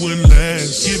that we wouldn't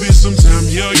last. Give it some time,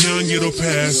 you're young, it'll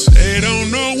pass. They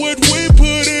don't know what we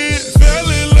put in. Fell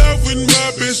in love with my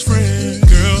best friend.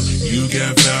 Girl, you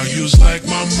got values like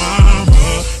my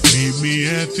mama. Meet me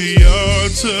at the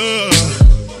altar.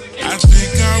 I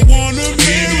think I wanna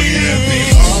marry you at the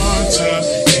altar.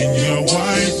 In your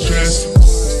white dress.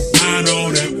 I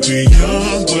know that we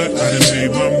young, but I done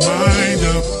made my mind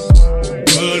up.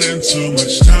 Put in too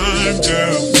much time,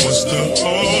 girl. What's the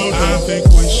hold up? I think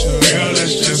we should. Girl,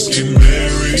 let's just get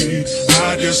married.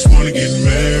 I just wanna get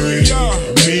married.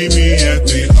 Meet me at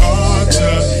the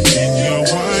altar. In your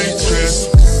white dress.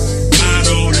 I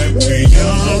know that we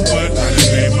young, but I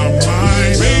done made my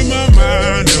mind up.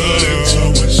 Put in too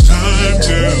much time,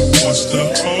 girl. What's the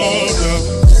hold up?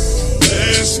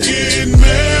 Let's get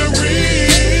married.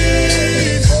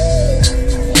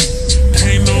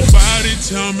 Ain't nobody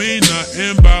tell me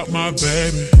nothing about my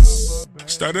baby.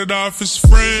 Started off as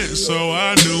friends, so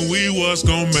I knew we was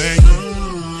gon' make it.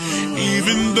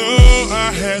 Even though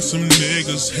I had some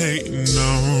niggas hating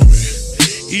on me.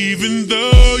 Even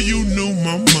though you knew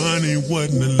my money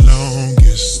wasn't the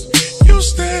longest. You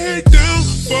stayed down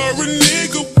for a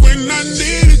nigga when I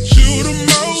needed you the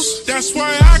most. That's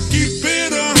why I keep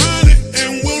it 100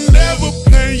 and will never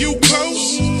play you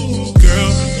close.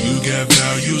 Girl, you got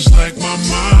values like my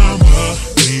mama.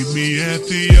 Meet me at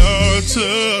the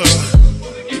altar.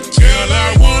 Girl,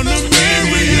 I wanna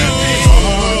marry you at the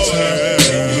altar.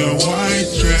 In your white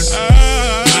dress. I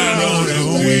know that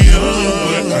we young,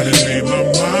 but I done made my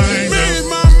mind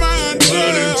up.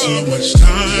 Put in too much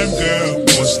time, girl.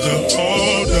 What's the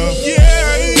hold up?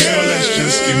 Girl, let's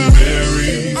just get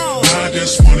married. I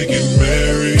just wanna get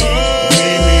married.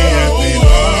 Meet me at the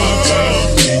altar.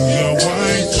 In your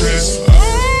white dress.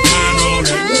 I know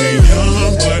that we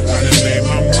young, but I done made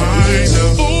my mind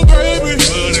up.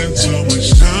 Put in too much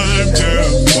time,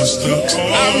 girl. What's the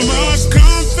hold up? I must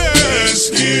confess. Let's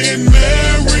get married.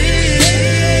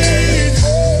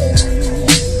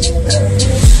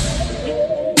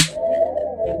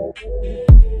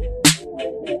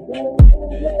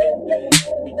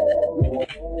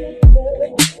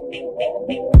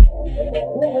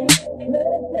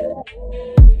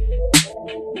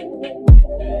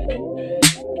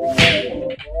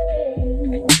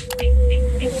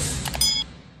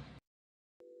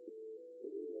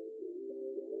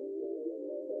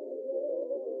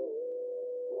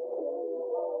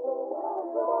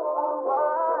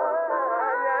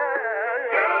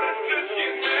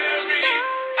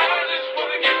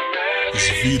 It's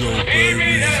Vedo,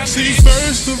 baby. See,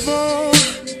 first of all,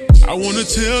 I wanna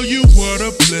tell you what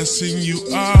a blessing you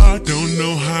are. Don't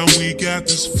know how we got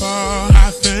this far.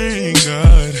 I thank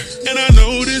God. And I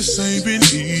know this this ain't been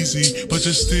easy, but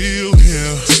you're still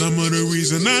here. Some of the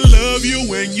reason I love you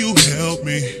when you help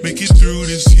me make it through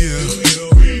this year.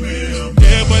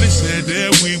 Everybody said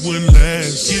that we wouldn't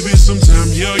last. Give it some time,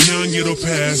 you're young, it'll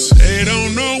pass. They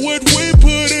don't know what we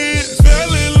put in. Fell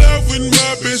in love with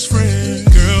my best friend.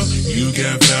 Girl, you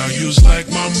got values like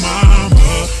my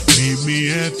mama. Meet me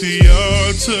at the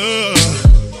altar.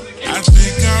 I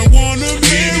think I wanna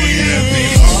meet me at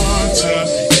the altar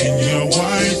in your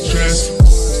white dress.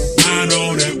 I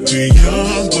know that we're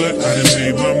young, but I done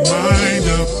made my mind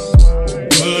up.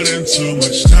 Put in too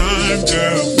much time,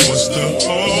 girl. What's the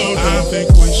hold up? I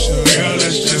think we should. Girl,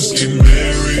 let's just get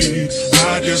married.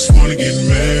 I just wanna get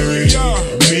married.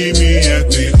 Meet me at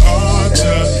the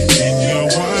altar in your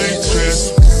white dress.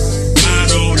 I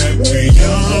know that we're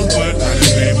young, but I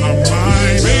done made my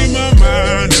mind up. Made my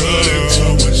mind up. Put in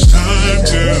too much time,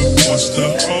 girl. What's the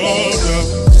hold up?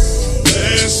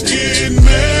 Let's get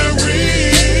married.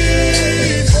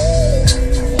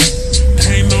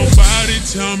 Ain't nobody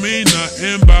tell me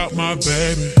nothing about my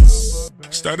baby.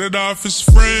 Started off as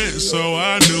friends, so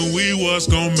I knew we was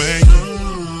gon' make it.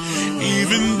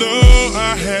 Even though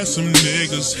I had some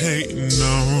niggas hating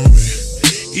on me.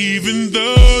 Even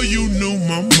though you knew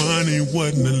my money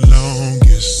wasn't the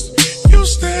longest. You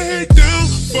stayed down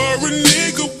for a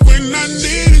nigga when I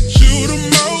needed you the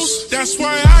most. That's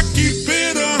why I keep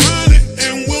it up.